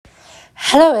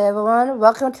Hello, everyone.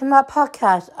 Welcome to my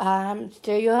podcast. I'm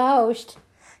still your host,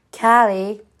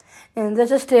 Callie, and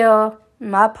this is still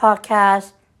my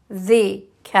podcast, The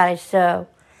Callie Show.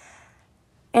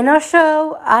 In our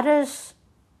show, I just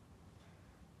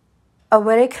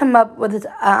already come up with this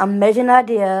amazing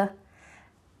idea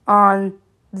on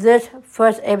this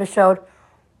first episode,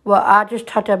 what I just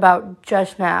talked about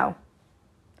just now.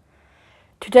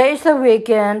 Today is the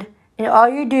weekend, and all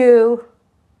you do.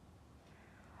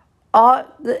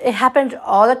 It happens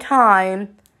all the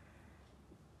time.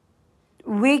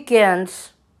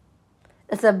 Weekends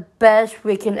is the best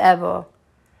weekend ever.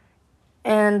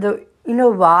 And you know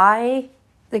why?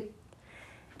 If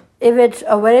it's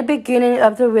already beginning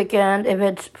of the weekend, if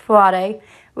it's Friday,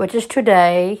 which is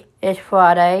today, it's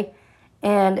Friday.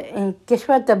 And guess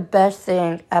what the best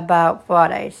thing about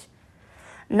Fridays?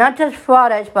 Not just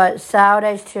Fridays, but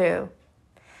Saturdays too.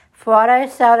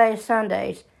 Fridays, Saturdays,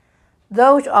 Sundays.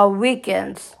 Those are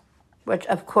weekends, which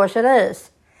of course it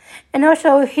is. And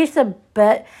also, here's the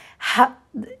bet.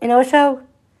 And also,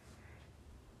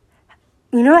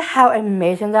 you know how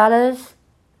amazing that is?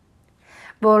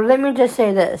 Well, let me just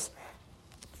say this.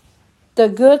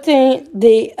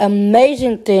 The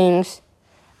amazing things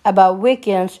about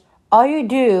weekends, all you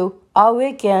do all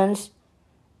weekends,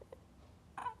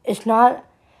 it's not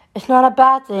a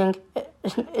bad thing.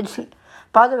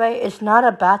 By the way, it's not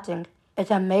a bad thing. It's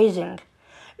amazing.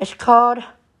 It's called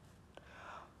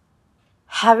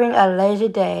having a lazy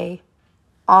day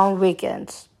on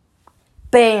weekends.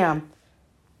 Bam.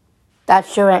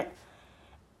 That's what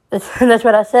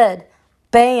I said.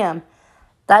 Bam.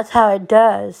 That's how it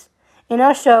does. And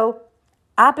also,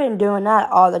 I've been doing that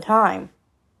all the time.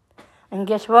 And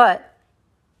guess what?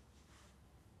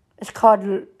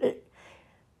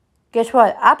 Guess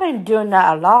what? I've been doing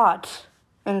that a lot.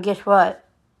 And guess what?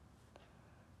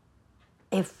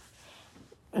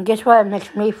 And guess what it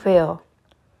makes me feel?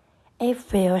 It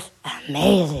feels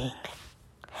amazing.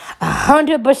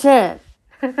 100%.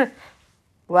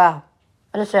 Wow.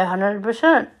 I just said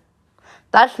 100%.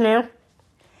 That's new.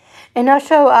 And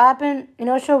also,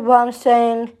 what I'm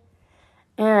saying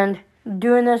and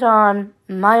doing this on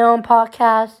my own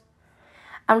podcast,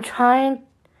 I'm trying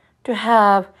to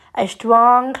have a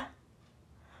strong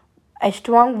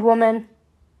woman.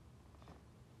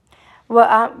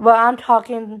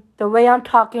 The way I'm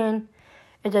talking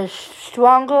is a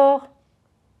stronger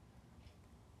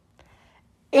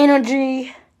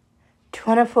energy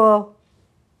 24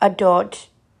 adult.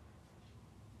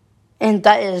 And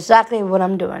that is exactly what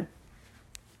I'm doing.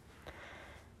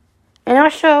 And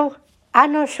also, I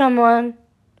know someone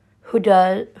who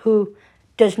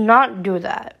does not do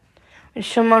that. It's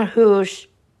someone who's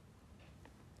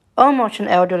almost an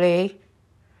elderly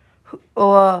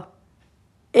or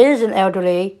is an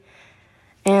elderly,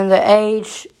 and the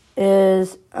age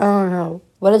is, I don't know,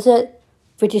 what is it,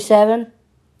 57?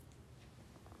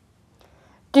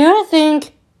 Do you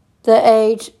think the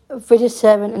age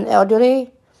 57 and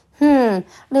elderly? Let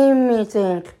me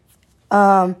think.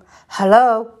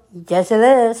 Hello? Yes, it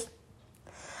is.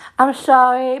 I'm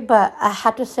sorry, but I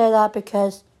have to say that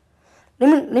because,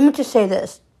 let me just say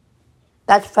this.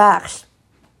 That's facts.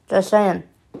 Just saying.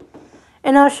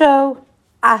 And also,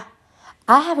 I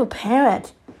have a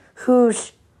parent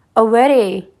who's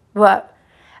already, by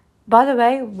the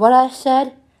way, what I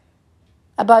said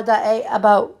about the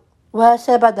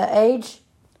age,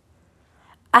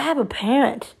 I have a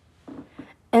parent,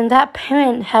 and that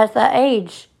parent has that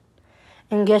age.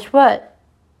 And guess what?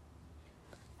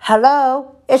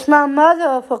 Hello? It's my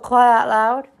mother, for crying out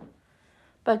loud.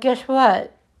 But guess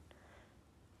what?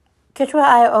 Guess what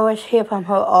I always hear from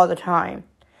her all the time?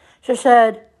 She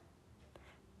said,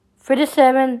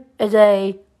 57 is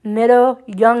a middle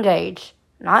young age,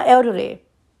 not elderly.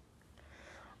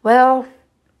 Well,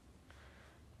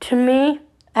 to me,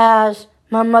 as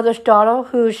my mother's daughter,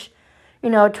 who's,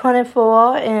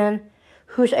 24 and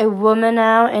who's a woman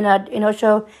now and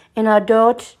also an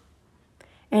adult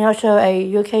and also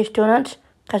a UK student,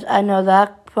 because I know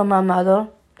that from my mother,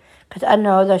 because I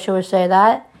know that she would say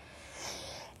that.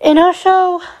 And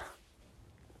also,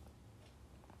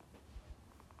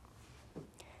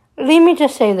 let me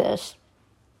just say this,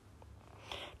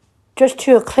 just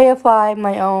to clarify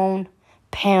my own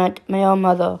parent, my own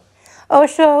mother.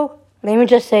 Also, let me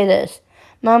just say this.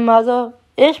 My mother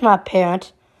is my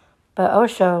parent, but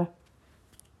also,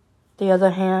 the other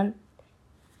hand,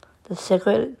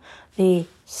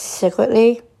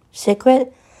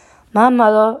 my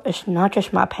mother is not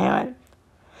just my parent.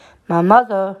 My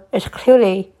mother is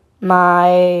clearly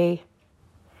my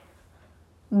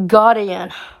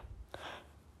guardian.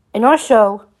 And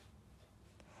also,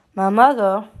 my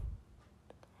mother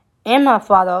and my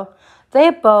father, they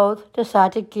both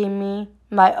decided to give me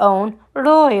my own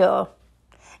lawyer.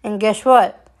 And guess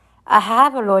what? I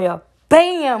have a lawyer.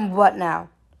 Bam! What now?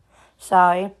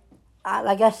 Sorry.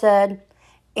 Like I said,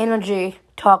 energy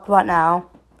talk right now.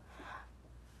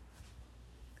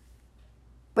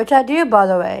 Which I do, by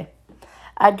the way.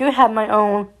 I do have my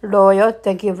own lawyer.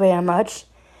 Thank you very much.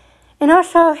 And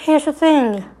also, here's the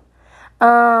thing.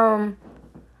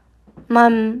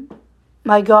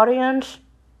 My guardians,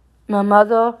 my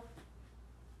mother,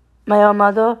 my own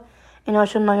mother, and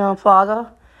also my own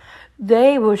father,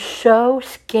 they were so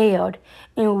scared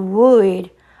and worried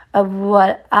of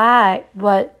what I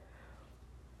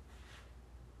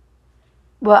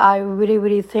really,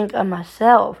 really think of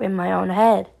myself in my own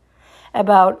head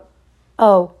about,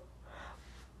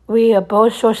 we are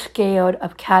both so scared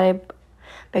of Callie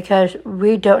because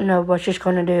we don't know what she's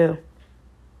going to do,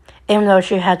 even though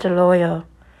she has a lawyer.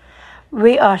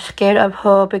 We are scared of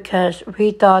her because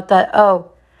we thought that,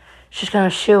 she's going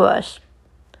to sue us.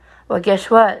 Well, guess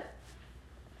what?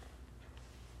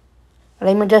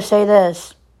 Let me just say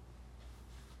this.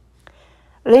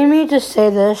 Let me just say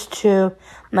this to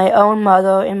my own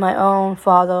mother and my own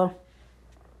father.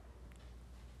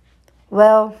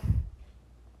 Well,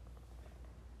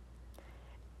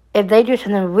 if they do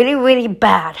something really, really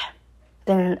bad,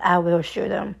 then I will sue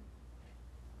them.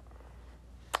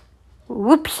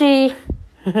 Whoopsie.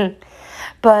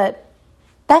 But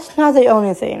that's not the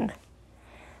only thing.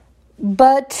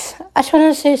 But I just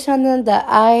want to say something that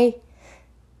I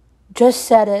just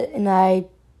said it and I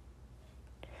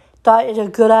thought it was a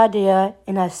good idea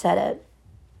and I said it.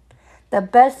 The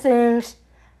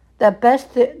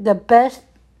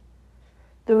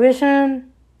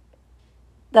reason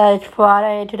that it's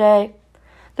Friday today,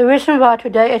 the reason why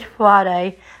today is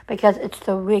Friday because it's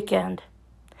the weekend.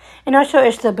 And also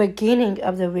it's the beginning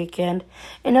of the weekend.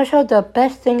 And also the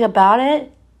best thing about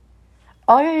it,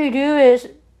 all you do is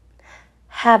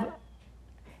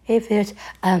it feels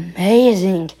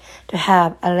amazing to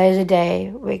have a lazy day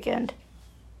weekend.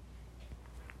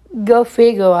 Go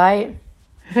figure, right?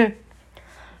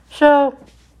 So,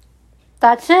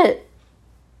 that's it.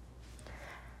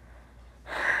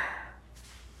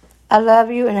 I love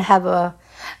you and have a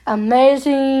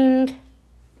amazing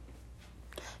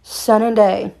sunny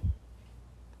day.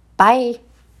 Bye.